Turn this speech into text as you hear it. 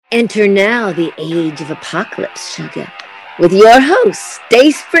Enter now the age of apocalypse, sugar, with your hosts,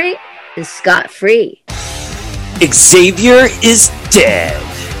 Dayspring and Scott Free. Xavier is dead.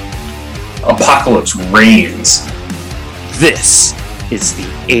 Apocalypse reigns. This is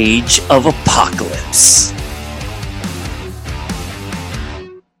the age of apocalypse.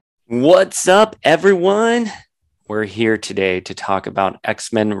 What's up, everyone? We're here today to talk about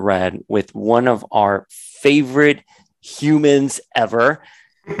X-Men Red with one of our favorite humans ever.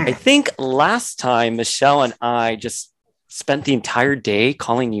 I think last time Michelle and I just spent the entire day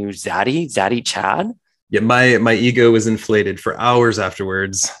calling you Zaddy Chad. Yeah, my ego was inflated for hours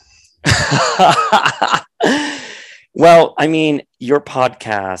afterwards. Well, I mean, your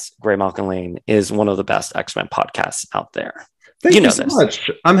podcast, Gray Malcolm Lane, is one of the best X-Men podcasts out there. Thank you so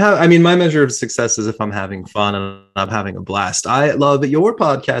much. My measure of success is if I'm having fun and I'm having a blast. I love your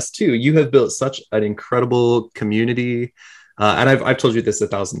podcast too. You have built such an incredible community. And I've told you this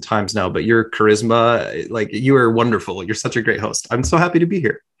 1,000 times now, but your charisma, you are wonderful. You're such a great host. I'm so happy to be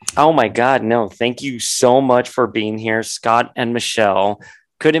here. Oh my God, no. Thank you so much for being here. Scott and Michelle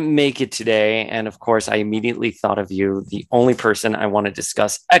couldn't make it today. And of course, I immediately thought of you, the only person I want to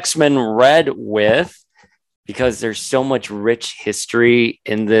discuss X-Men Red with, because there's so much rich history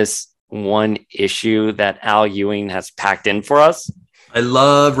in this one issue that Al Ewing has packed in for us. I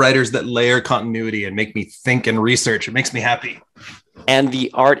love writers that layer continuity and make me think and research. It makes me happy. And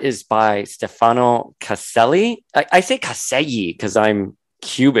the art is by Stefano Caselli. I say Caselli because I'm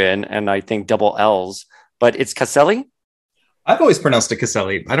Cuban and I think double L's, but it's Caselli. I've always pronounced it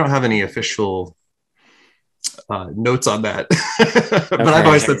Caselli. I don't have any official notes on that, but okay. I've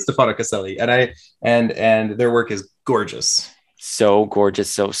always said Stefano Caselli, and their work is gorgeous. So gorgeous,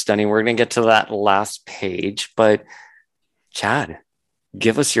 so stunning. We're going to get to that last page, but Chad,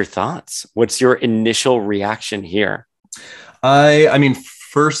 give us your thoughts. What's your initial reaction here? I mean,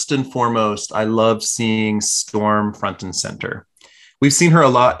 first and foremost, I love seeing Storm front and center. We've seen her a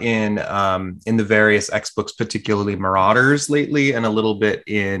lot in the various X books, particularly Marauders lately, and a little bit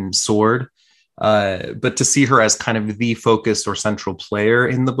in Sword. But to see her as kind of the focus or central player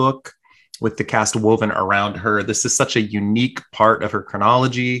in the book with the cast woven around her, this is such a unique part of her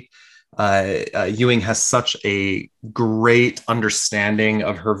chronology. Ewing has such a great understanding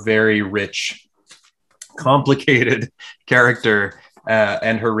of her very rich, complicated character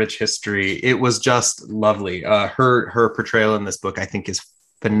and her rich history. It was just lovely. Her portrayal in this book, I think, is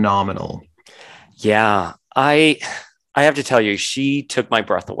phenomenal. Yeah, I have to tell you, she took my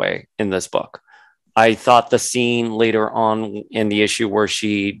breath away in this book. I thought the scene later on in the issue where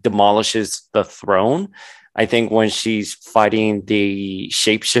she demolishes the throne, I think when she's fighting the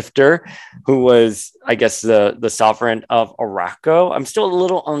shapeshifter, who was, I guess, the sovereign of Arakko. I'm still a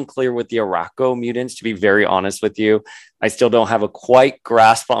little unclear with the Arakko mutants, to be very honest with you. I still don't have a quite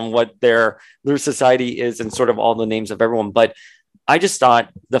grasp on what their society is and sort of all the names of everyone. But I just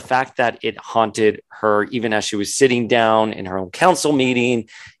thought the fact that it haunted her, even as she was sitting down in her own council meeting,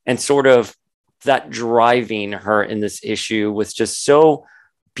 and sort of that driving her in this issue was just so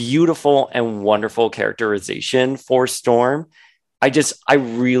beautiful and wonderful characterization for Storm. I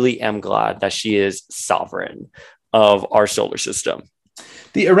really am glad that she is sovereign of our solar system.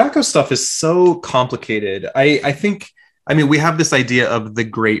 The Arakko stuff is so complicated. I think, we have this idea of the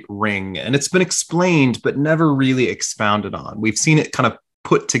Great Ring, and it's been explained, but never really expounded on. We've seen it kind of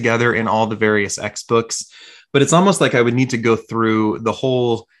put together in all the various X books, but it's almost like I would need to go through the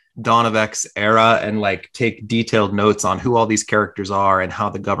whole Dawn of X era and take detailed notes on who all these characters are and how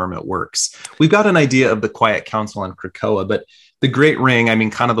the government works. We've got an idea of the Quiet Council and Krakoa, but the Great Ring,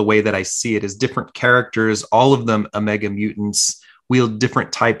 kind of the way that I see it is different characters, all of them Omega mutants, wield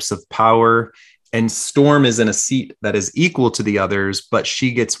different types of power, and Storm is in a seat that is equal to the others, but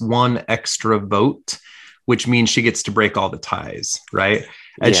she gets one extra vote, which means she gets to break all the ties, right?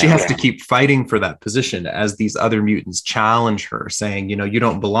 And she has to keep fighting for that position as these other mutants challenge her, saying, you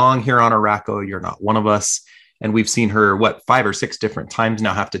don't belong here on Arakko. You're not one of us. And we've seen her, 5 or 6 different times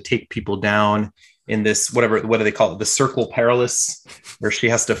now have to take people down in this, what do they call it? The Circle Perilous, where she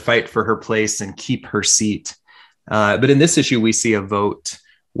has to fight for her place and keep her seat. But in this issue, we see a vote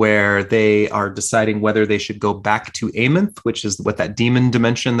where they are deciding whether they should go back to Amenth, which is what that demon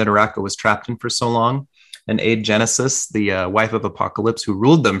dimension that Arakko was trapped in for so long, and aid Genesis, the wife of Apocalypse, who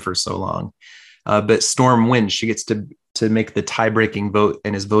ruled them for so long. But Storm wins. She gets to make the tie-breaking vote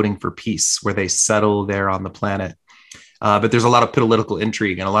and is voting for peace, where they settle there on the planet. But there's a lot of political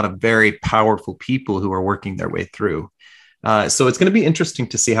intrigue and a lot of very powerful people who are working their way through. So it's going to be interesting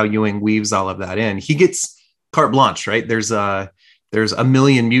to see how Ewing weaves all of that in. He gets carte blanche, right? There's there's a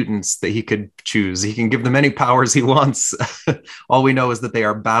million mutants that he could choose. He can give them any powers he wants. All we know is that they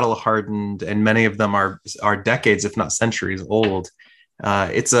are battle hardened, and many of them are decades, if not centuries, old.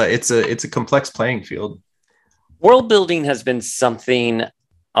 It's a complex playing field. World building has been something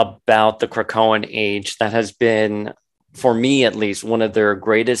about the Krakoan age that has been, for me at least, one of their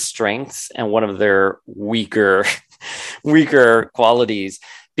greatest strengths and one of their weaker qualities.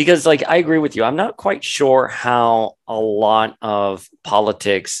 Because, like, I agree with you. I'm not quite sure how a lot of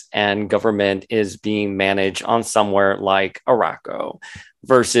politics and government is being managed on somewhere like Arakko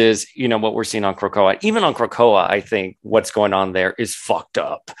versus, what we're seeing on Krakoa. Even on Krakoa, I think what's going on there is fucked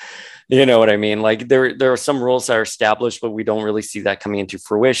up. You know what I mean? Like, there are some rules that are established, but we don't really see that coming into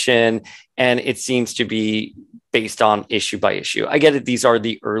fruition. And it seems to be based on issue by issue. I get it. These are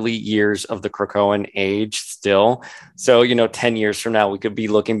the early years of the Krakoan age still. So, 10 years from now, we could be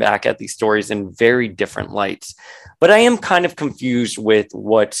looking back at these stories in very different lights. But I am kind of confused with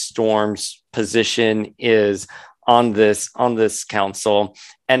what Storm's position is on this council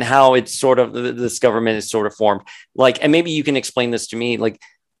and how it's sort of, this government is sort of formed. Like, and maybe you can explain this to me, like,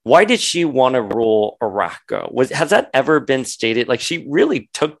 why did she want to rule Arakko? Has that ever been stated? Like, she really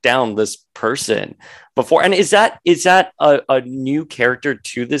took down this person before. And is that a new character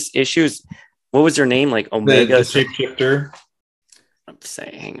to this issue? What was her name? Like Omega? The shapeshifter. I'm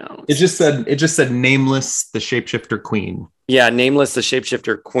saying, hang on. It just said Nameless, the shapeshifter queen. Yeah, Nameless, the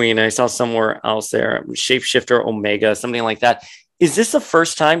shapeshifter queen. I saw somewhere else there, shapeshifter Omega, something like that. Is this the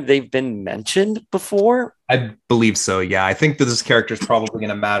first time they've been mentioned before? I believe so, yeah. I think that this character is probably going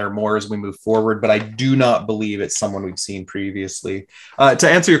to matter more as we move forward, but I do not believe it's someone we've seen previously. To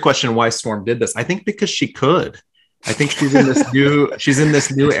answer your question, why Storm did this, I think because she could. I think she's in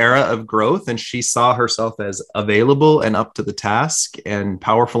this new era of growth, and she saw herself as available and up to the task and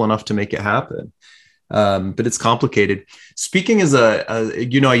powerful enough to make it happen. But it's complicated. Speaking as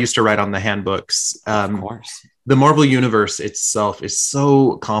I used to write on the handbooks. Of course. The Marvel Universe itself is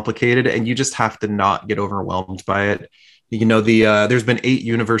so complicated, and you just have to not get overwhelmed by it. There's been 8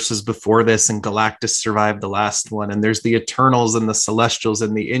 universes before this, and Galactus survived the last one. And there's the Eternals and the Celestials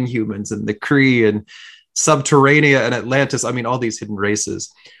and the Inhumans and the Kree and Subterranea and Atlantis. I mean, all these hidden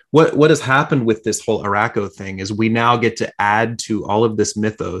races. What has happened with this whole Arakko thing is we now get to add to all of this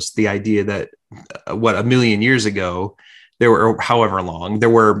mythos the idea that a million years ago, there were, however long,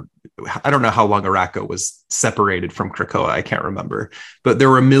 I don't know how long Arakko was separated from Krakoa. I can't remember, but there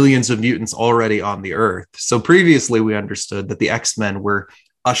were millions of mutants already on the Earth. So previously we understood that the X-Men were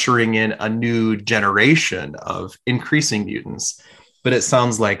ushering in a new generation of increasing mutants, but it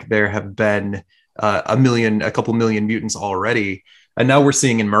sounds like there have been a couple million mutants already. And now we're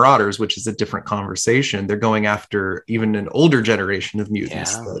seeing in Marauders, which is a different conversation, they're going after even an older generation of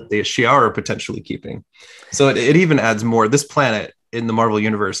mutants that the Shi'ar are potentially keeping. So it even adds more. This planet in the Marvel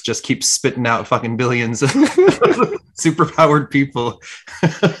Universe just keeps spitting out fucking billions of superpowered people.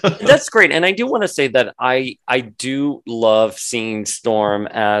 That's great. And I do want to say that I do love seeing Storm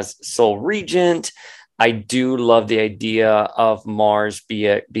as sole regent. I do love the idea of Mars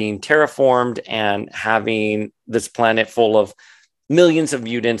being terraformed and having this planet full of millions of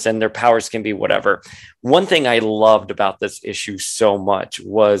mutants, and their powers can be whatever. One thing I loved about this issue so much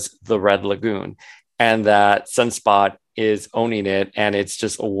was the Red Lagoon, and that Sunspot is owning it, and it's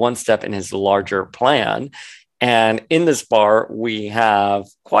just one step in his larger plan. And in this bar, we have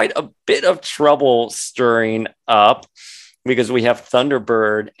quite a bit of trouble stirring up because we have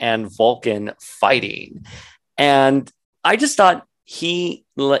Thunderbird and Vulcan fighting. And I just thought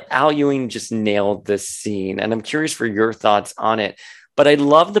Al Ewing just nailed this scene, and I'm curious for your thoughts on it. But I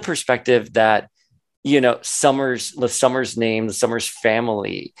love the perspective that, the Summers name, the Summers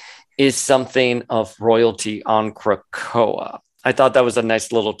family is something of royalty on Krakoa. I thought that was a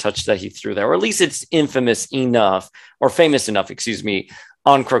nice little touch that he threw there, or at least it's famous enough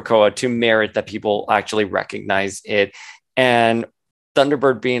on Krakoa to merit that people actually recognize it. And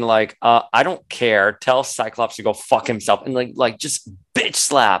Thunderbird being like, I don't care. Tell Cyclops to go fuck himself. And like just bitch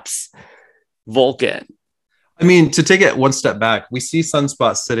slaps Vulcan. I mean, to take it one step back, we see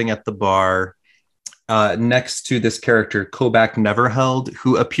Sunspot sitting at the bar next to this character, Kobach Neverheld,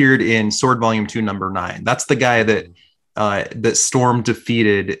 who appeared in Sword Volume 2, number 9. That's the guy that Storm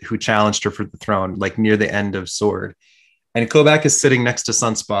defeated, who challenged her for the throne, like near the end of Sword. And Kobach is sitting next to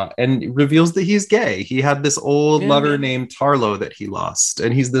Sunspot and reveals that he's gay. He had this old lover named Tarlo that he lost.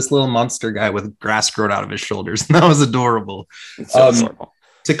 And he's this little monster guy with grass growing out of his shoulders. And that was adorable. It's so adorable.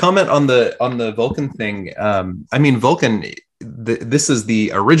 To comment on the Vulcan thing, I mean, Vulcan, this is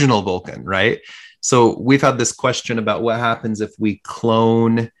the original Vulcan, right? So we've had this question about what happens if we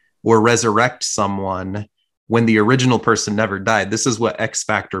clone or resurrect someone when the original person never died. This is what X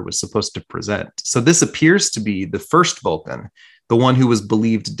Factor was supposed to present. So this appears to be the first Vulcan, the one who was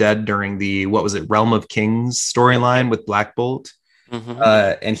believed dead during the, what was it, Realm of Kings storyline with Black Bolt.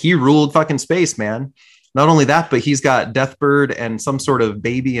 And he ruled fucking space, man. Not only that, but he's got Deathbird and some sort of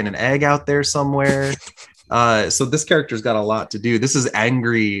baby and an egg out there somewhere. So this character's got a lot to do. This is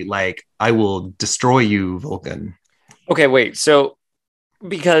angry, like, I will destroy you, Vulcan. Okay, wait. So,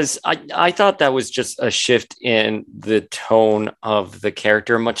 because I thought that was just a shift in the tone of the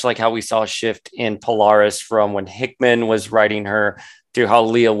character, much like how we saw a shift in Polaris from when Hickman was writing her to how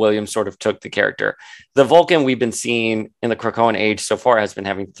Leah Williams sort of took the character. The Vulcan we've been seeing in the Krakoan age so far has been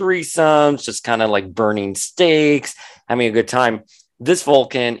having threesomes, just kind of like burning steaks, having a good time. This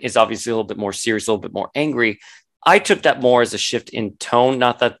Vulcan is obviously a little bit more serious, a little bit more angry. I took that more as a shift in tone,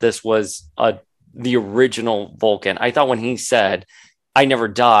 not that this was the original Vulcan. I thought when he said, "I never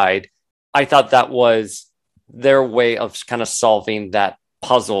died," I thought that was their way of kind of solving that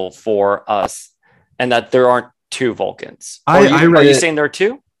puzzle for us, and that there aren't two Vulcans. Are you saying there are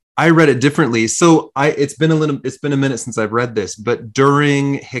two? I read it differently. So it's been a minute since I've read this, but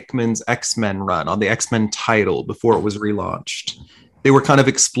during Hickman's X-Men run on the X-Men title before it was relaunched, they were kind of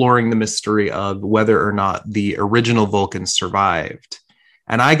exploring the mystery of whether or not the original Vulcan survived.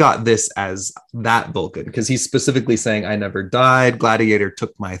 And I got this as that Vulcan because he's specifically saying, "I never died. Gladiator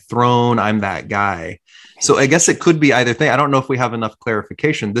took my throne. I'm that guy." So I guess it could be either thing. I don't know if we have enough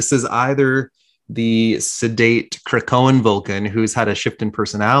clarification. This is either the sedate Krakoan Vulcan who's had a shift in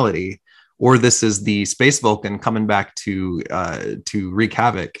personality, or this is the space Vulcan coming back to wreak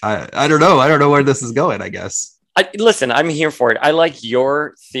havoc. I don't know. I don't know where this is going, I guess. Listen, I'm here for it. I like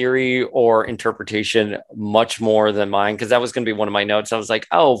your theory or interpretation much more than mine, because that was going to be one of my notes. I was like,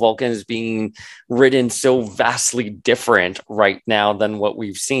 oh, Vulcan is being written so vastly different right now than what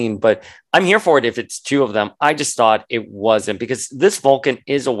we've seen. But I'm here for it if it's two of them. I just thought it wasn't, because this Vulcan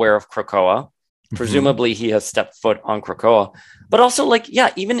is aware of Krakoa. Presumably he has stepped foot on Krakoa. But also, like,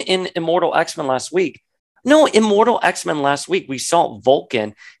 yeah, even in Immortal X-Men last week, we saw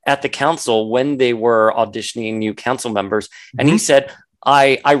Vulcan at the council when they were auditioning new council members. And he said,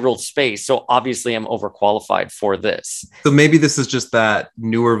 I ruled space, so obviously I'm overqualified for this. So maybe this is just that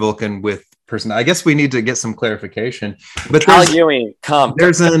newer Vulcan with person. I guess we need to get some clarification. But Al Ewing, come.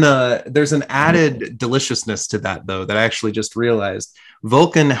 There's an added deliciousness to that, though, that I actually just realized.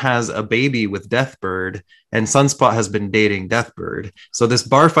 Vulcan has a baby with Deathbird, and Sunspot has been dating Deathbird. So this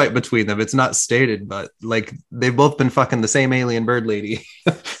bar fight between them, it's not stated, but like they've both been fucking the same alien bird lady.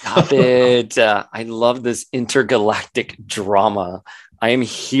 Stop it. I love this intergalactic drama. I am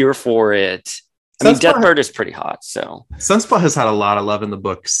here for it. I mean, Deathbird is pretty hot, so. Sunspot has had a lot of love in the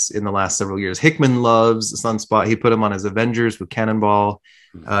books in the last several years. Hickman loves Sunspot. He put him on his Avengers with Cannonball.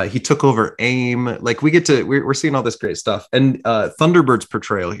 He took over AIM. Like, we're seeing all this great stuff. And Thunderbird's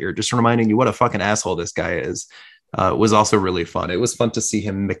portrayal here, just reminding you what a fucking asshole this guy is, was also really fun. It was fun to see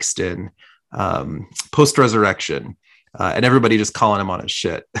him mixed in post-resurrection, and everybody just calling him on his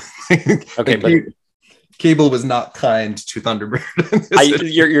shit. Okay, but Cable was not kind to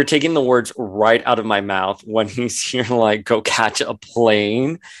Thunderbird. You're taking the words right out of my mouth when he's here, like, go catch a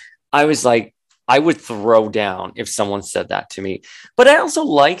plane. I was like, I would throw down if someone said that to me. But I also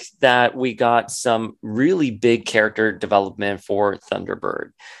like that we got some really big character development for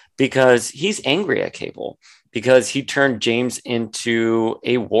Thunderbird, because he's angry at Cable because he turned James into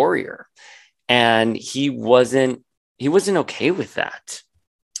a warrior, and he wasn't okay with that.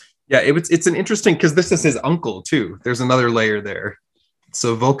 Yeah, it's an interesting, because this is his uncle too. There's another layer there.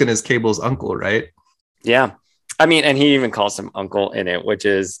 So Vulcan is Cable's uncle, right? Yeah. I mean, and he even calls him uncle in it, which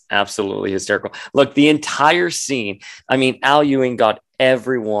is absolutely hysterical. Look, the entire scene, I mean, Al Ewing got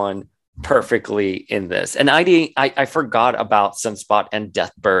everyone perfectly in this. And I forgot about Sunspot and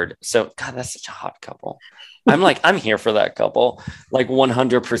Deathbird. So, God, that's such a hot couple. I'm here for that couple, like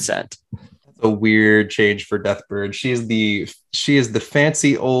 100%. A weird change for Deathbird. She is the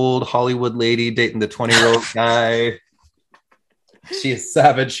fancy old Hollywood lady dating the 20-year-old guy. She is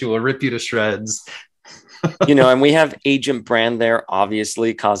savage. She will rip you to shreds. And we have Agent Brand there,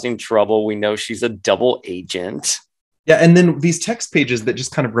 obviously causing trouble. We know she's a double agent. Yeah, and then these text pages that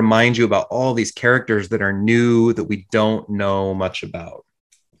just kind of remind you about all these characters that are new that we don't know much about.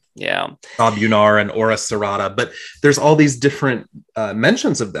 Yeah. Bob Unar and Aura Serrata, but there's all these different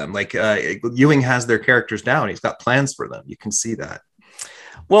mentions of them. Like Ewing has their characters down. He's got plans for them. You can see that.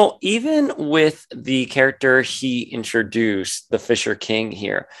 Well, even with the character he introduced, the Fisher King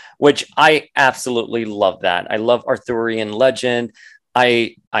here, which I absolutely love that. I love Arthurian legend.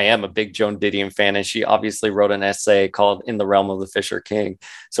 I am a big Joan Didion fan, and she obviously wrote an essay called In the Realm of the Fisher King.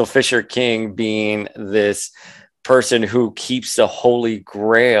 So Fisher King being this person who keeps the Holy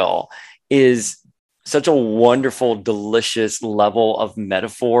Grail is such a wonderful, delicious level of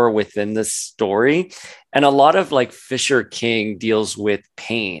metaphor within this story. And a lot of like Fisher King deals with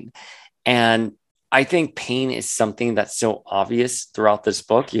pain. And I think pain is something that's so obvious throughout this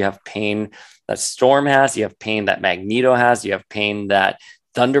book. You have pain that Storm has, you have pain that Magneto has, you have pain that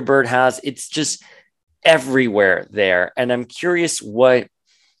Thunderbird has. It's just everywhere there. And I'm curious where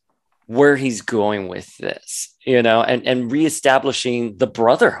he's going with this, and reestablishing the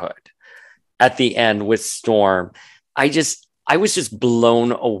brotherhood at the end with Storm. I was just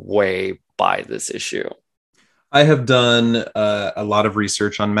blown away by this issue. I have done a lot of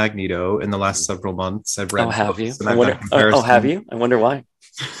research on Magneto in the last several months. I've read. Oh, have you? Have you? I wonder why.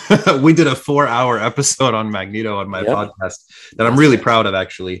 We did a 4-hour episode on Magneto on my podcast that I'm really proud of,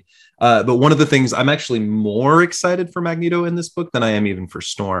 actually. But one of the things, I'm actually more excited for Magneto in this book than I am even for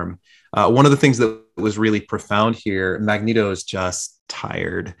Storm. One of the things that was really profound here, Magneto is just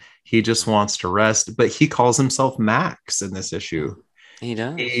tired. He just wants to rest, but he calls himself Max in this issue. He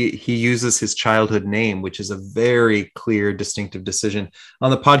does. He uses his childhood name, which is a very clear, distinctive decision. On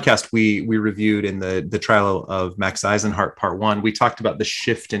the podcast we reviewed in the trial of Max Eisenhart Part 1, we talked about the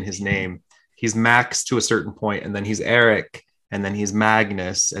shift in his name. He's Max to a certain point, and then he's Eric, and then he's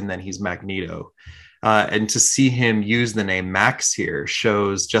Magnus, and then he's Magneto. And to see him use the name Max here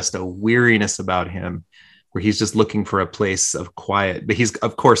shows just a weariness about him, where he's just looking for a place of quiet. But he's,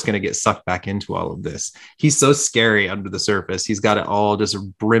 of course, going to get sucked back into all of this. He's so scary under the surface. He's got it all just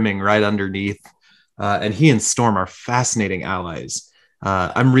brimming right underneath. And he and Storm are fascinating allies.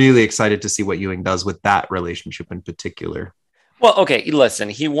 I'm really excited to see what Ewing does with that relationship in particular. Well, okay, listen,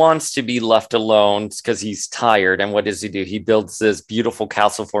 he wants to be left alone because he's tired. And what does he do? He builds this beautiful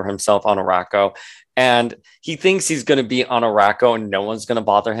castle for himself on Arakko. And he thinks he's going to be on Arakko and no one's going to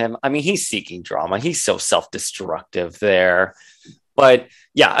bother him. I mean, he's seeking drama. He's so self-destructive there. But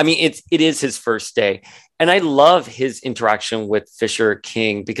yeah, I mean, it is his first day. And I love his interaction with Fisher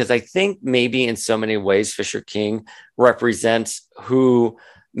King, because I think maybe in so many ways, Fisher King represents who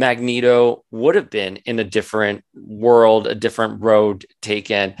Magneto would have been in a different world, a different road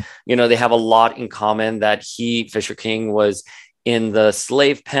taken. They have a lot in common, that Fisher King was in the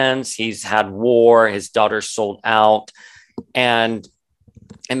slave pens. He's had war. His daughter sold out. And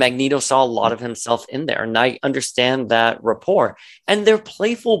Magneto saw a lot of himself in there. And I understand that rapport and their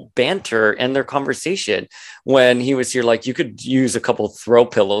playful banter and their conversation when he was here, like, you could use a couple of throw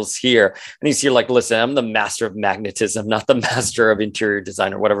pillows here. And he's here like, listen, I'm the master of magnetism, not the master of interior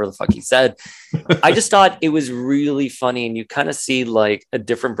design, or whatever the fuck he said. I just thought it was really funny. And you kind of see like a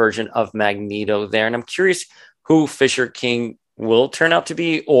different version of Magneto there. And I'm curious who Fisher King will turn out to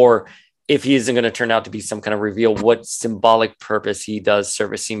be, or if he isn't going to turn out to be some kind of reveal, what symbolic purpose he does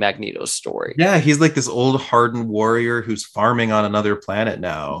servicing Magneto's story. Yeah, he's like this old hardened warrior who's farming on another planet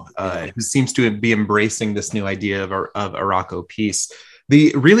now, who seems to be embracing this new idea of Arakko peace.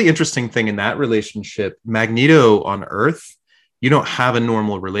 The really interesting thing in that relationship, Magneto on Earth, you don't have a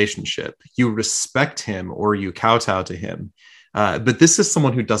normal relationship. You respect him or you kowtow to him. But this is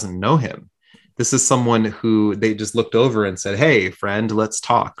someone who doesn't know him. This is someone who they just looked over and said, hey, friend, let's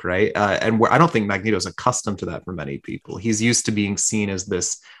talk, right? And I don't think Magneto's accustomed to that for many people. He's used to being seen as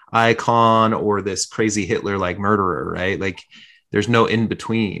this icon or this crazy Hitler-like murderer, right? Like, there's no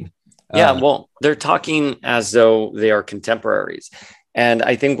in-between. Yeah, well, they're talking as though they are contemporaries. And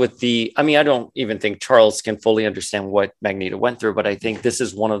I think I don't even think Charles can fully understand what Magneto went through, but I think this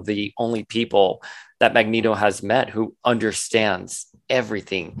is one of the only people that Magneto has met who understands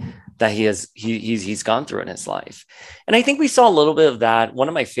everything that he's gone through in his life. And I think we saw a little bit of that. One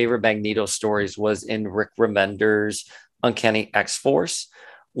of my favorite Magneto stories was in Rick Remender's Uncanny X-Force,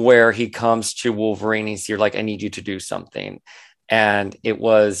 where he comes to Wolverine. He's here like, I need you to do something. And it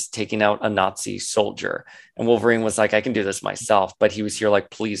was taking out a Nazi soldier. And Wolverine was like, I can do this myself. But he was here like,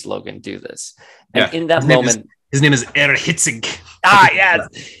 please, Logan, do this. And in that moment, his name is Hitzig. Yes.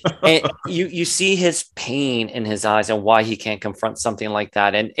 And you see his pain in his eyes and why he can't confront something like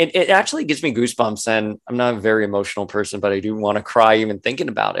that. And it actually gives me goosebumps. And I'm not a very emotional person, but I do want to cry even thinking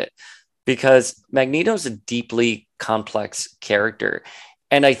about it, because Magneto's a deeply complex character.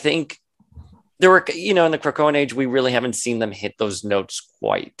 And I think there were, in the Krakoan age, we really haven't seen them hit those notes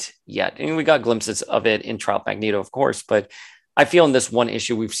quite yet. And we got glimpses of it in Trial of Magneto, of course, but I feel in this one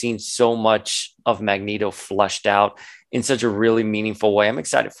issue, we've seen so much of Magneto fleshed out in such a really meaningful way. I'm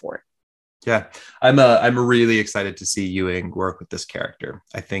excited for it. Yeah, I'm really excited to see Ewing work with this character.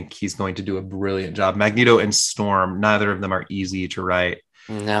 I think he's going to do a brilliant job. Magneto and Storm, neither of them are easy to write.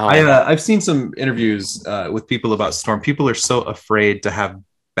 No, I've seen some interviews with people about Storm. People are so afraid to have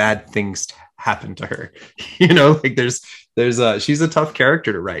bad things happen to her. Like she's a tough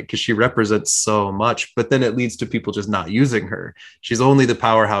character to write because she represents so much, but then it leads to people just not using her. She's only the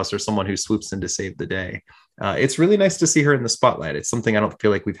powerhouse or someone who swoops in to save the day. It's really nice to see her in the spotlight. It's something I don't feel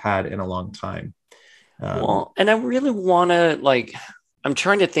like we've had in a long time. well, and I really want to I'm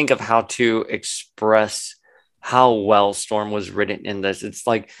trying to think of how to express how well Storm was written in this. It's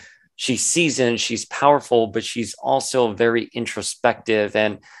like she's seasoned, she's powerful, but she's also very introspective.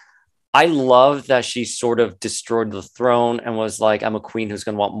 And I love that she sort of destroyed the throne and was like, I'm a queen who's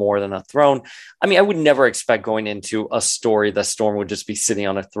going to want more than a throne. I mean, I would never expect going into a story that Storm would just be sitting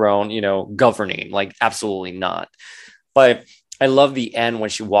on a throne, governing, like absolutely not. But I love the end when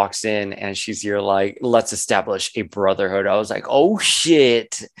she walks in and she's here like, let's establish a brotherhood. I was like, oh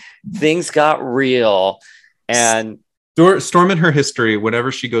shit, things got real. And Storm in her history,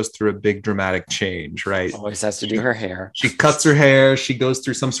 whenever she goes through a big dramatic change, right? Always has to do her hair. She cuts her hair. She goes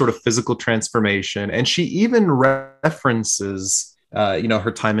through some sort of physical transformation. And she even references,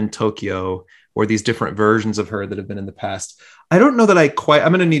 her time in Tokyo or these different versions of her that have been in the past. I don't know that I'm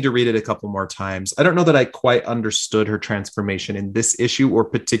going to need to read it a couple more times. I don't know that I quite understood her transformation in this issue or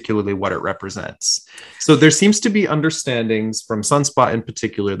particularly what it represents. So there seems to be understandings from Sunspot in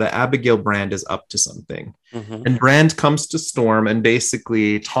particular that Abigail Brand is up to something. Mm-hmm. And Brand comes to Storm and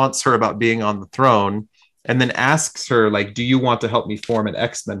basically taunts her about being on the throne and then asks her, like, do you want to help me form an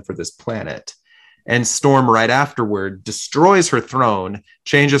X-Men for this planet? And Storm right afterward destroys her throne,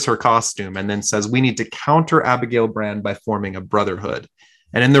 changes her costume, and then says, we need to counter Abigail Brand by forming a brotherhood.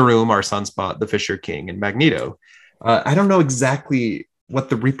 And in the room are Sunspot, the Fisher King, and Magneto. I don't know exactly what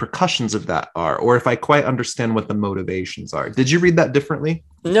the repercussions of that are, or if I quite understand what the motivations are. Did you read that differently?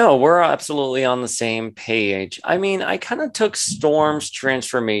 No, we're absolutely on the same page. I mean, I kind of took Storm's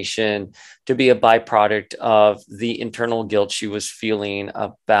transformation to be a byproduct of the internal guilt she was feeling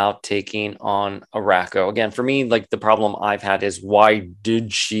about taking on Arakko. Again, for me, like the problem I've had is why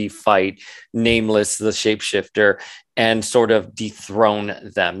did she fight Nameless, the shapeshifter, and sort of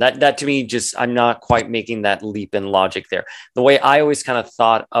dethrone them? That to me, just I'm not quite making that leap in logic there. The way I always kind of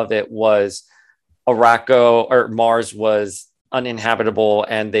thought of it was Arakko or Mars was uninhabitable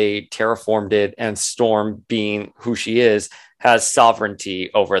and they terraformed it, and Storm, being who she is, has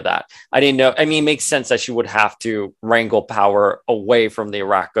sovereignty over that. I didn't know. I mean, it makes sense that she would have to wrangle power away from the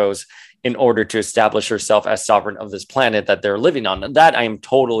Arakkos in order to establish herself as sovereign of this planet that they're living on. That I am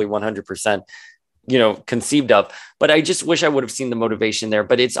totally 100% conceived of, but I just wish I would have seen the motivation there.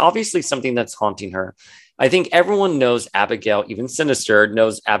 But it's obviously something that's haunting her. I think everyone knows Abigail, even Sinister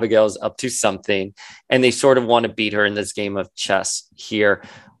knows Abigail's up to something, and they sort of want to beat her in this game of chess here.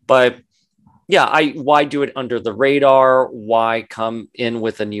 But yeah, why do it under the radar? Why come in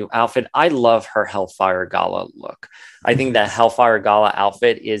with a new outfit? I love her Hellfire Gala look. I think that Hellfire Gala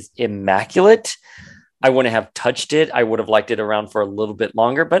outfit is immaculate. I wouldn't have touched it. I would have liked it around for a little bit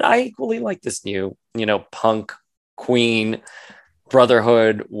longer, but I equally like this new, punk queen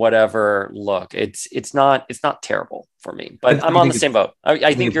brotherhood, whatever look. It's not terrible for me, but I'm on the same boat.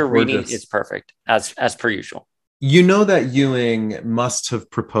 I think your reading is perfect as per usual. You know that Ewing must have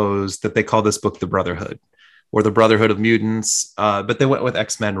proposed that they call this book The Brotherhood or The Brotherhood of Mutants, but they went with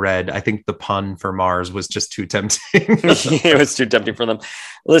X-Men Red. I think the pun for Mars was just too tempting. It was too tempting for them.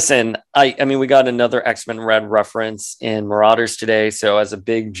 Listen, I mean, we got another X-Men Red reference in Marauders today, so as a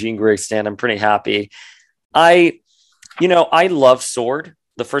big Jean Grey stan, I'm pretty happy. I love Sword.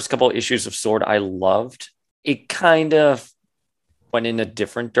 The first couple of issues of Sword I loved. It kind of went in a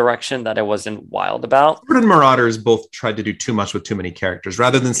different direction that I wasn't wild about. Sword and Marauders both tried to do too much with too many characters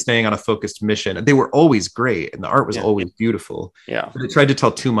rather than staying on a focused mission. They were always great and the art was always beautiful. Yeah. But they tried to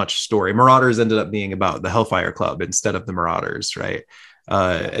tell too much story. Marauders ended up being about the Hellfire Club instead of the Marauders, right?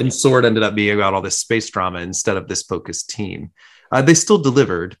 And Sword ended up being about all this space drama instead of this focused team. They still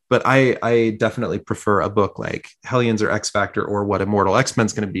delivered, but I definitely prefer a book like Hellions or X Factor or what Immortal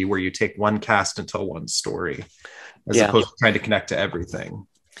X-Men's going to be, where you take one cast and tell one story, as opposed to trying to connect to everything.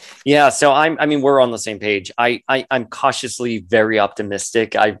 Yeah, so we're on the same page. I'm cautiously very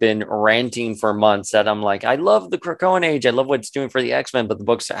optimistic. I've been ranting for months that I'm like, I love the Krakoan Age. I love what it's doing for the X-Men, but the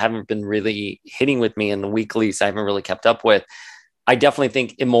books haven't been really hitting with me in the weeklies. I haven't really kept up with. I definitely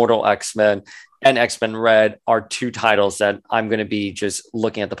think Immortal X-Men and X-Men Red are two titles that I'm going to be just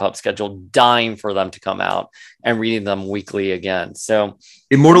looking at the pub schedule, dying for them to come out and reading them weekly again. So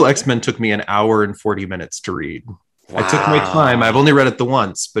Immortal X-Men took me an hour and 40 minutes to read. I took my time. I've only read it the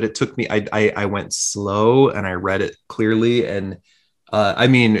once, but it took me. I went slow and I read it clearly. And I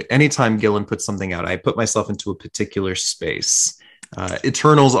mean, anytime Gillen puts something out, I put myself into a particular space.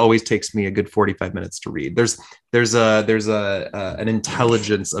 Eternals always takes me a good 45 minutes to read. There's an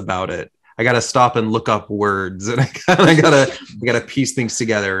intelligence about it. I got to stop and look up words, and I gotta piece things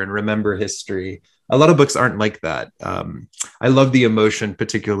together and remember history. A lot of books aren't like that. I love the emotion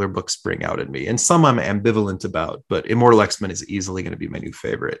particular books bring out in me, and some I'm ambivalent about, but Immortal X-Men is easily going to be my new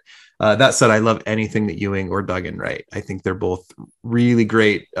favorite. That said, I love anything that Ewing or Duggan write. I think they're both really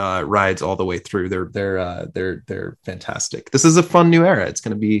great rides all the way through. They're fantastic. This is a fun new era. It's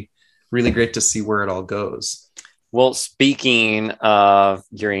going to be really great to see where it all goes. Well, speaking of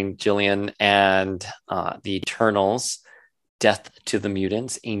Kieran Gillen and the Eternals, Death to the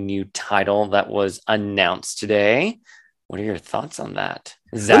Mutants, a new title that was announced today. What are your thoughts on that?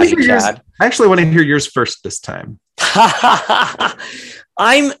 Zaddy Chad? I actually want to hear yours first this time.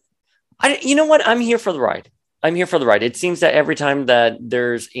 You know what? I'm here for the ride. It seems that every time that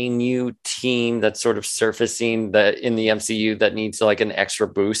there's a new team that's sort of surfacing in the MCU that needs like an extra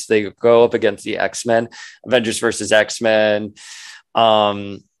boost, they go up against the X-Men, Avengers versus X-Men,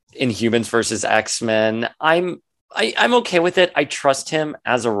 Inhumans versus X-Men. I'm okay with it. I trust him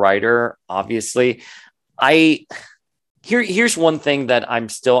as a writer, obviously. Here's one thing that I'm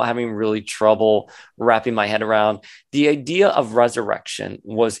still having really trouble wrapping my head around. The idea of resurrection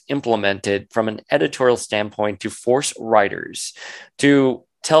was implemented from an editorial standpoint to force writers to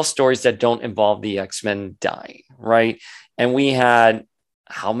tell stories that don't involve the X-Men dying, right? And we had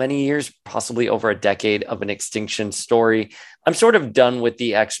how many years, possibly over a decade of an extinction story. I'm sort of done with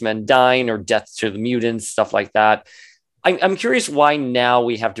the X-Men dying or death to the mutants, stuff like that. I'm curious why now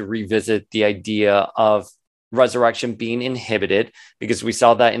we have to revisit the idea of resurrection being inhibited, because we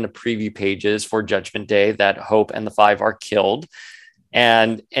saw that in the preview pages for Judgment Day that Hope and the Five are killed.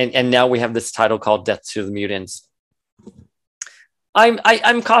 And now we have this title called Death to the Mutants.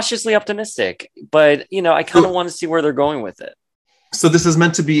 I'm cautiously optimistic, but I kind of want to see where they're going with it. So this is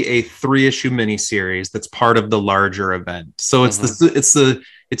meant to be a 3-issue miniseries that's part of the larger event. So it's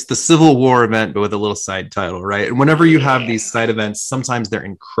the Civil War event, but with a little side title, right? And whenever you have these side events, sometimes they're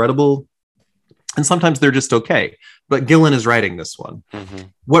incredible and sometimes they're just okay. But Gillen is writing this one. Mm-hmm.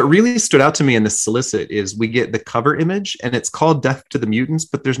 What really stood out to me in this solicit is we get the cover image and it's called Death to the Mutants,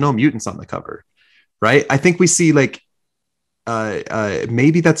 but there's no mutants on the cover, right? I think we see like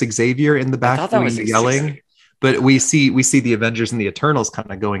maybe that's Xavier in the back yelling. But we see the Avengers and the Eternals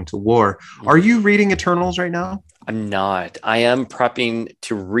kind of going to war. Are you reading Eternals right now? I'm not. I am prepping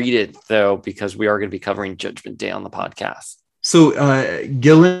to read it, though, because we are going to be covering Judgment Day on the podcast. So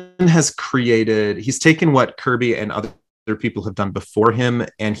Gillen he's taken what Kirby and other people have done before him,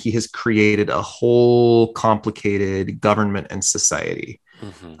 and he has created a whole complicated government and society.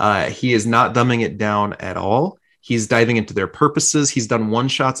 Mm-hmm. He is not dumbing it down at all. He's diving into their purposes. He's done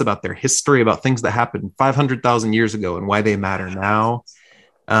one-shots about their history, about things that happened 500,000 years ago and why they matter now.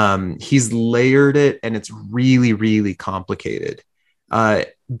 He's layered it, and it's really, really complicated.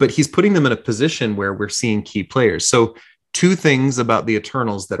 But he's putting them in a position where we're seeing key players. So 2 things about the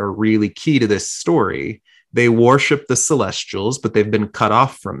Eternals that are really key to this story. They worship the Celestials, but they've been cut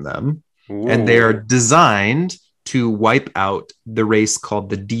off from them. Ooh. And they are designed to wipe out the race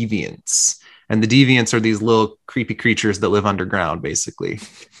called the Deviants. And the Deviants are these little creepy creatures that live underground, basically.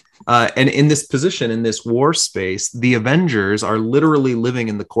 And in this position, in this war space, the Avengers are literally living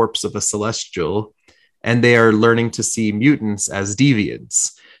in the corpse of a Celestial, and they are learning to see mutants as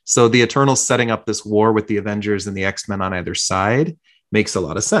deviants. So the Eternals setting up this war with the Avengers and the X-Men on either side makes a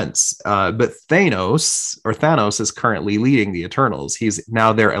lot of sense. But Thanos is currently leading the Eternals. He's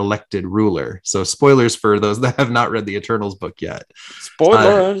now their elected ruler. So spoilers for those that have not read the Eternals book yet.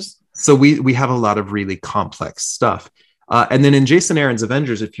 Spoilers! So we have a lot of really complex stuff. And then in Jason Aaron's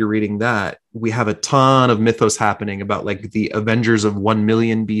Avengers, if you're reading that, we have a ton of mythos happening about like the Avengers of 1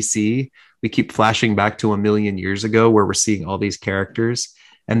 million BC. We keep flashing back to 1 million years ago where we're seeing all these characters,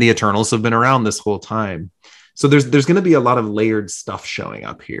 and the Eternals have been around this whole time. So there's going to be a lot of layered stuff showing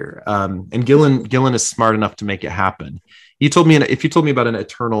up here. And Gillen is smart enough to make it happen. If you told me about an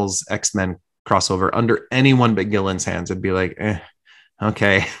Eternals X-Men crossover under anyone but Gillen's hands, I'd be like,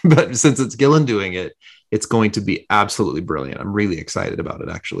 okay. But since it's Gillen doing it, it's going to be absolutely brilliant. I'm really excited about it,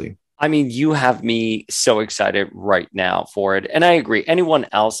 actually. I mean, you have me so excited right now for it. And I agree. Anyone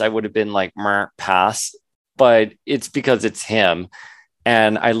else, I would have been like, pass. But it's because it's him.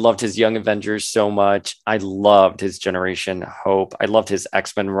 And I loved his Young Avengers so much. I loved his Generation Hope. I loved his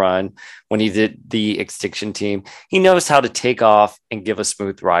X-Men run when he did the Extinction Team. He knows how to take off and give a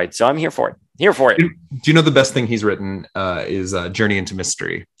smooth ride. So I'm here for it. Here for it. Do you know the best thing he's written is Journey into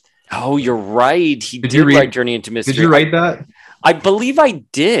Mystery? Oh, you're right. He did write Journey into Mystery. Did you write that? I believe I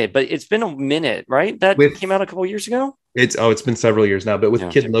did, but it's been a minute, right? That came out a couple years ago. It's been several years now, but with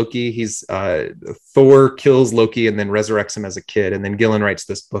Kid Loki, he's Thor kills Loki and then resurrects him as a kid, and then Gillen writes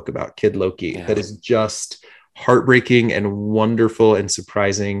this book about Kid Loki that is just heartbreaking and wonderful and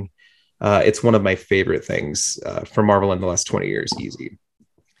surprising. It's one of my favorite things for Marvel in the last 20 years, easy.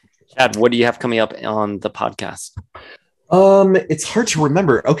 Chad, what do you have coming up on the podcast? It's hard to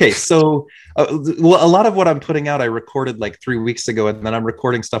remember. Okay, so a lot of what I'm putting out I recorded like 3 weeks ago, and then I'm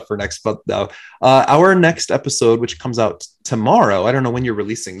recording stuff for next month now. Our next episode, which comes out tomorrow, I don't know when you're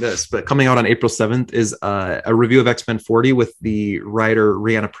releasing this, but coming out on April 7th, is a review of X-Men 40 with the writer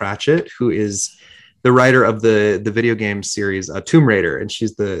Rhianna Pratchett, who is the writer of the video game series Tomb Raider, and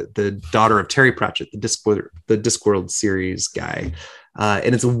she's the daughter of Terry Pratchett, the Discworld series guy.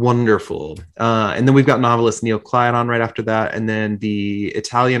 And it's wonderful. And then we've got novelist Neil Clyde on right after that, and then the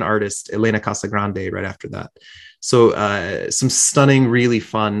Italian artist Elena Casagrande right after that. So some stunning, really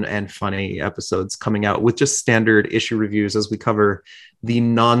fun and funny episodes coming out with just standard issue reviews as we cover the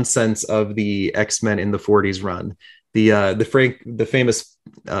nonsense of the X-Men in the 40s run, the famous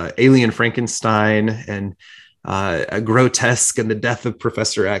alien Frankenstein and a grotesque and the death of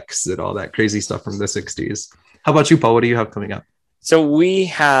Professor X and all that crazy stuff from the 60s. How about you, Paul? What do you have coming up? So we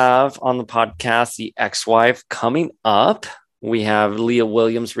have on the podcast The X-Wife coming up. We have Leah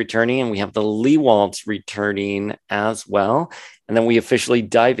Williams returning, and we have the Lewalds returning as well. And then we officially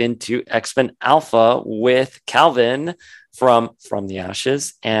dive into X-Men Alpha with Calvin from the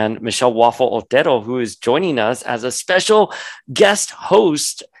Ashes and Michelle Waffle Otero, who is joining us as a special guest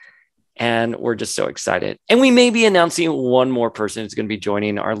host. And we're just so excited. And we may be announcing one more person who's going to be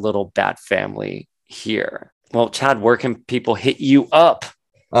joining our little Bat family here. Well, Chad, where can people hit you up?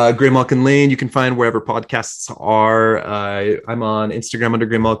 Gray Malkin Lane, you can find wherever podcasts are. I'm on Instagram under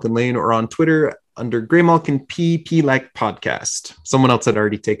Gray Malkin Lane, or on Twitter under Gray Malkin P like podcast. Someone else had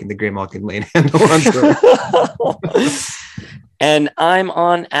already taken the Gray Malkin Lane handle on Twitter. And I'm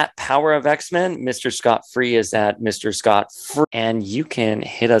on at Power of X-Men. Mr. Scott Free is at Mr. Scott Free. And you can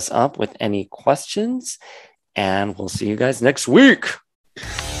hit us up with any questions. And we'll see you guys next week.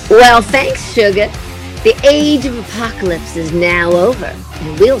 Well, thanks, Sugar. The age of apocalypse is now over,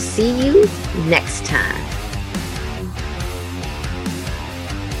 and we'll see you next time.